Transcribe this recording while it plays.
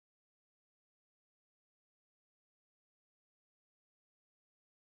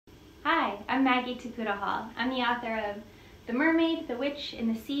Hi, I'm Maggie Tokuda-Hall. I'm the author of The Mermaid, the Witch,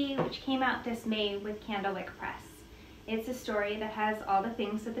 and the Sea, which came out this May with Candlewick Press. It's a story that has all the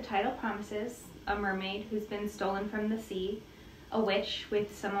things that the title promises: a mermaid who's been stolen from the sea, a witch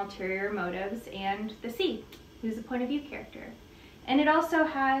with some ulterior motives, and the sea, who's a point of view character. And it also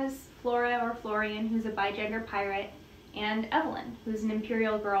has Flora or Florian, who's a bigender pirate, and Evelyn, who's an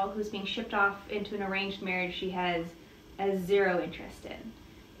imperial girl who's being shipped off into an arranged marriage she has zero interest in.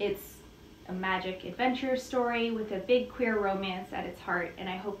 It's a magic adventure story with a big queer romance at its heart, and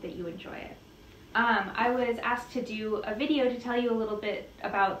I hope that you enjoy it. I was asked to do a video to tell you a little bit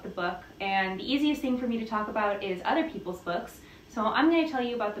about the book, and the easiest thing for me to talk about is other people's books, so I'm going to tell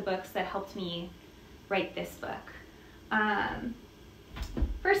you about the books that helped me write this book.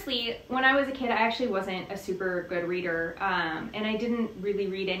 Firstly, when I was a kid, I actually wasn't a super good reader, and I didn't really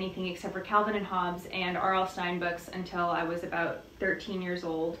read anything except for Calvin and Hobbes and R.L. Stine books until I was about 13 years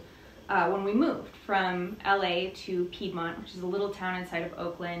old, when we moved from LA to Piedmont, which is a little town inside of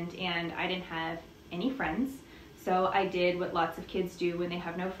Oakland, and I didn't have any friends. So I did what lots of kids do when they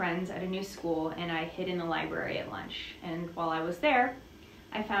have no friends at a new school, and I hid in the library at lunch. And while I was there,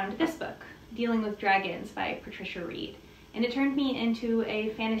 I found this book, Dealing with Dragons by Patricia Reed. And it turned me into a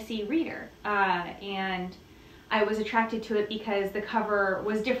fantasy reader, and I was attracted to it because the cover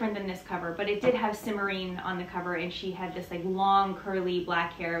was different than this cover, but it did have Cimarine on the cover, and she had this like long curly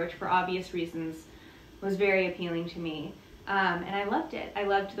black hair, which for obvious reasons was very appealing to me. And I loved it. I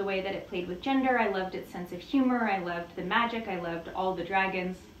loved the way that it played with gender, I loved its sense of humor, I loved the magic, I loved all the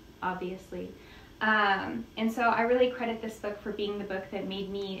dragons, obviously. And so I really credit this book for being the book that made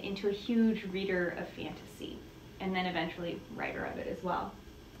me into a huge reader of fantasy, and then eventually writer of it as well.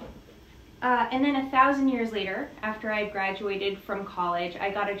 And then 1,000 years later, after I graduated from college,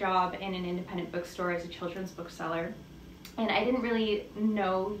 I got a job in an independent bookstore as a children's bookseller. And I didn't really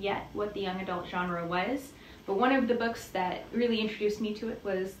know yet what the young adult genre was, but one of the books that really introduced me to it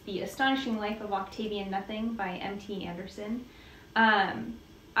was The Astonishing Life of Octavian Nothing by M.T. Anderson.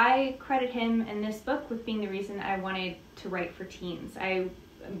 I credit him and this book with being the reason I wanted to write for teens. I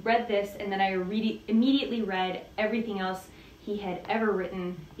read this and then I immediately read everything else he had ever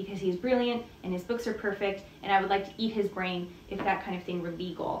written because he's brilliant and his books are perfect, and I would like to eat his brain if that kind of thing were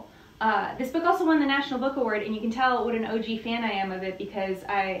legal. This book also won the National Book Award, and you can tell what an OG fan I am of it because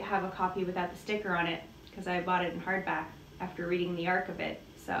I have a copy without the sticker on it because I bought it in hardback after reading the arc of it,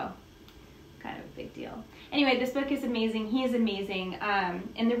 so kind of a big deal. Anyway, this book is amazing, he is amazing,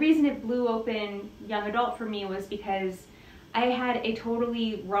 and the reason it blew open young adult for me was because I had a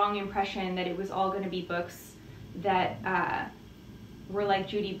totally wrong impression that it was all going to be books that were like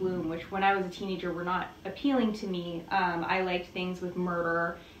Judy Blume, which when I was a teenager were not appealing to me. I liked things with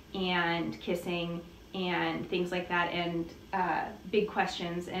murder and kissing and things like that, and big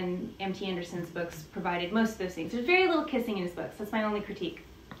questions, and M.T. Anderson's books provided most of those things. There's very little kissing in his books, that's my only critique.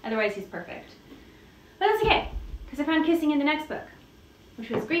 Otherwise he's perfect. But that's okay, because I found kissing in the next book, which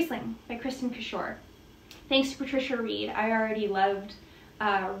was Graceling by Kristen Kishore. Thanks to Patricia Reed, I already loved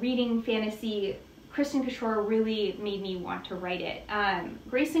reading fantasy. Kristen Kishore really made me want to write it.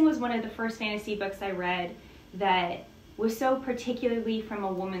 Graceling was one of the first fantasy books I read that was so particularly from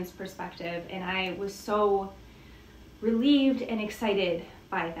a woman's perspective, and I was so relieved and excited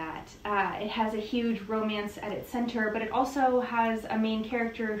by that. It has a huge romance at its center, but it also has a main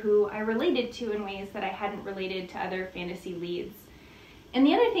character who I related to in ways that I hadn't related to other fantasy leads. And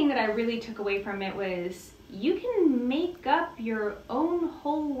the other thing that I really took away from it was you can make up your own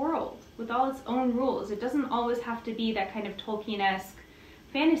whole world with all its own rules. It doesn't always have to be that kind of Tolkien-esque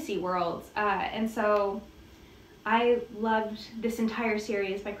fantasy world. And so I loved this entire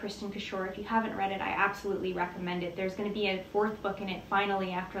series by Kristen Kishore. If you haven't read it, I absolutely recommend it. There's going to be a 4th book in it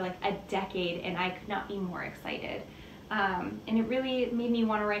finally after like a decade, and I could not be more excited. And it really made me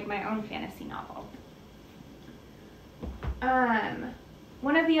want to write my own fantasy novel.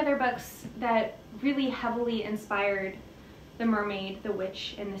 One of the other books that really heavily inspired The Mermaid, the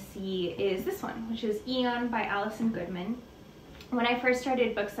Witch, and the Sea is this one, which is Aeon by Alison Goodman. When I first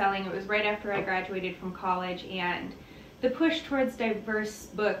started bookselling, it was right after I graduated from college, and the push towards diverse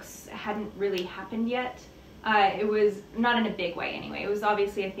books hadn't really happened yet. It was not in a big way anyway. It was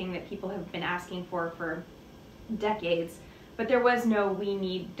obviously a thing that people have been asking for decades, but there was no we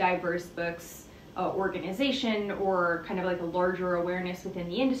need diverse books organization or kind of like a larger awareness within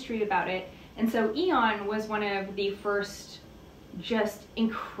the industry about it. And so Aeon was one of the first just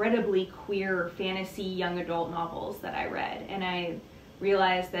incredibly queer fantasy young adult novels that I read, and I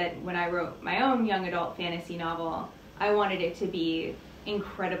realized that when I wrote my own young adult fantasy novel, I wanted it to be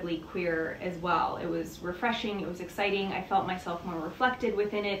incredibly queer as well. It was refreshing, it was exciting. I felt myself more reflected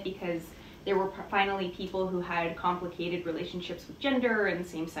within it because there were finally people who had complicated relationships with gender and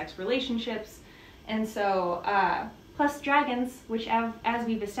same-sex relationships. And so, plus dragons, which as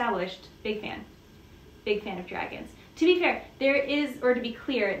we've established, big fan of dragons. To be fair, to be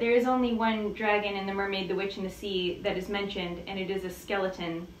clear, there is only one dragon in The Mermaid, the Witch, and the Sea that is mentioned, and it is a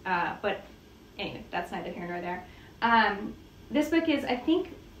skeleton, but anyway, that's neither here nor there. This book is, I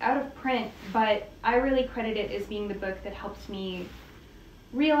think, out of print, but I really credit it as being the book that helped me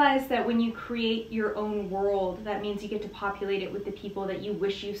realize that when you create your own world, that means you get to populate it with the people that you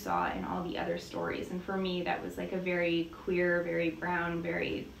wish you saw in all the other stories. And for me, that was like a very queer, very brown,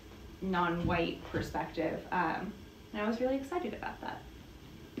 very non-white perspective. And I was really excited about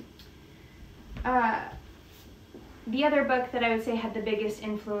that. The other book that I would say had the biggest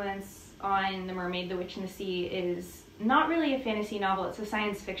influence on The Mermaid, the Witch, and the Sea is not really a fantasy novel, it's a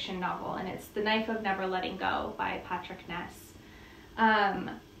science fiction novel, and it's The Knife of Never Letting Go by Patrick Ness.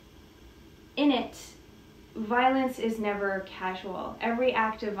 In it, violence is never casual. Every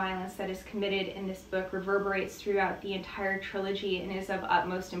act of violence that is committed in this book reverberates throughout the entire trilogy and is of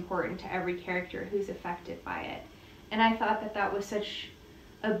utmost importance to every character who's affected by it. And I thought that that was such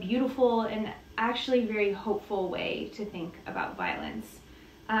a beautiful and actually very hopeful way to think about violence.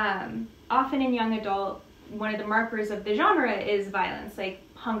 Often in young adult, one of the markers of the genre is violence, like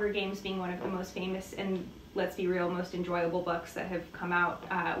Hunger Games being one of the most famous and, let's be real, most enjoyable books that have come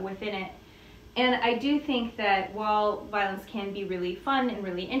out within it. And I do think that while violence can be really fun and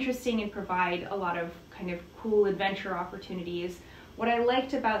really interesting and provide a lot of kind of cool adventure opportunities, what I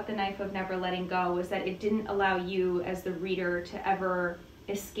liked about The Knife of Never Letting Go was that it didn't allow you as the reader to ever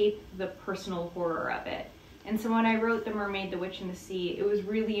escape the personal horror of it. And so when I wrote The Mermaid, the Witch, and the Sea, it was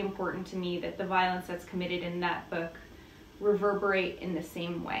really important to me that the violence that's committed in that book reverberate in the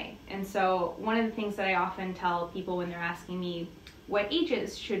same way. And so one of the things that I often tell people when they're asking me what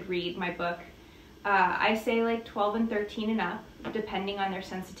ages should read my book, I say like 12 and 13 and up, depending on their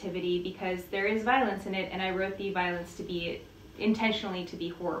sensitivity, because there is violence in it, and I wrote the violence to be intentionally to be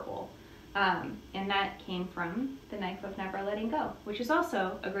horrible. And that came from The Knife of Never Letting Go, which is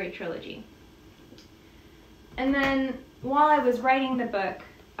also a great trilogy. And then while I was writing the book,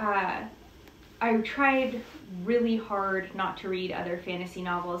 I tried really hard not to read other fantasy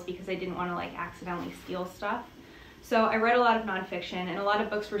novels because I didn't want to like accidentally steal stuff. So I read a lot of nonfiction, and a lot of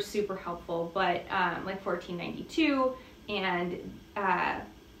books were super helpful, but like 1492 and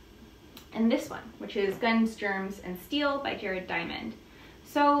this one, which is Guns, Germs, and Steel by Jared Diamond.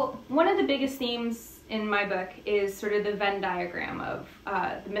 So one of the biggest themes in my book is sort of the Venn diagram of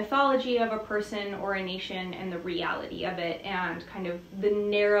the mythology of a person or a nation and the reality of it, and kind of the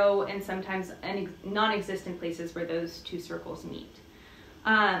narrow and sometimes non-existent places where those two circles meet.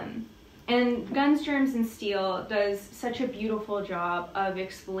 And Guns, Germs, and Steel does such a beautiful job of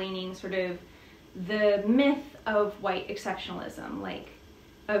explaining sort of the myth of white exceptionalism, like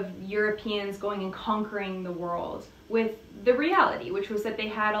of Europeans going and conquering the world, with the reality, which was that they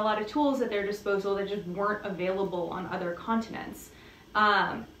had a lot of tools at their disposal that just weren't available on other continents.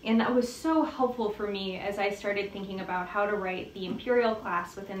 And that was so helpful for me as I started thinking about how to write the imperial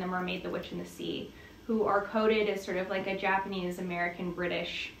class within The Mermaid, the Witch, and the Sea, who are coded as sort of like a Japanese, American,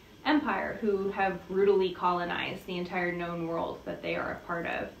 British empire who have brutally colonized the entire known world that they are a part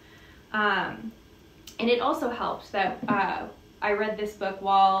of. And it also helped that I read this book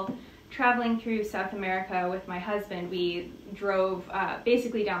while traveling through South America with my husband. We drove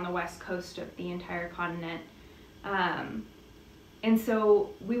basically down the west coast of the entire continent. And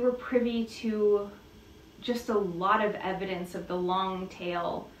so we were privy to just a lot of evidence of the long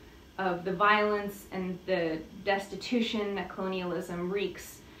tail of the violence and the destitution that colonialism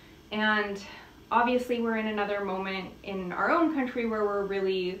wreaks. And obviously we're in another moment in our own country where we're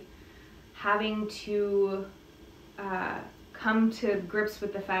really having to come to grips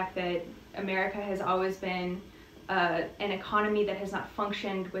with the fact that America has always been an economy that has not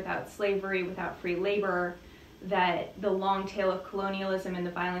functioned without slavery, without free labor, that the long tail of colonialism and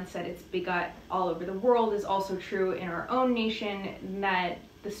the violence that it's begot all over the world is also true in our own nation, and that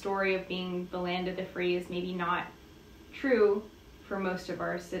the story of being the land of the free is maybe not true for most of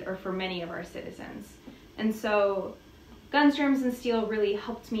our, or for many of our citizens. And so Guns, Germs, and Steel really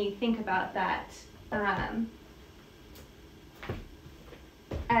helped me think about that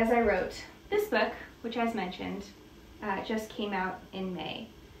as I wrote this book, which, as mentioned, just came out in May.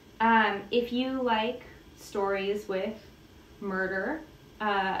 If you like stories with murder,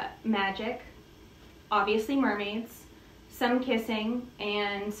 magic, obviously mermaids, some kissing,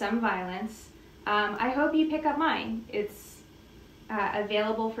 and some violence, I hope you pick up mine. It's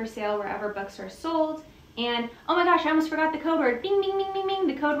available for sale wherever books are sold. And oh my gosh, I almost forgot the code word. Bing, bing, bing, bing, bing.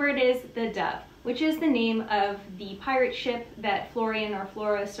 The code word is the Dove, which is the name of the pirate ship that Florian or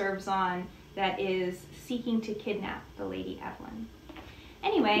Flora serves on that is seeking to kidnap the Lady Evelyn.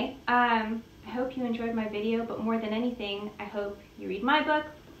 Anyway, I hope you enjoyed my video, but more than anything, I hope you read my book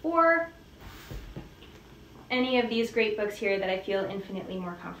or any of these great books here that I feel infinitely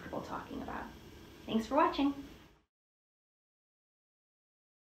more comfortable talking about. Thanks for watching.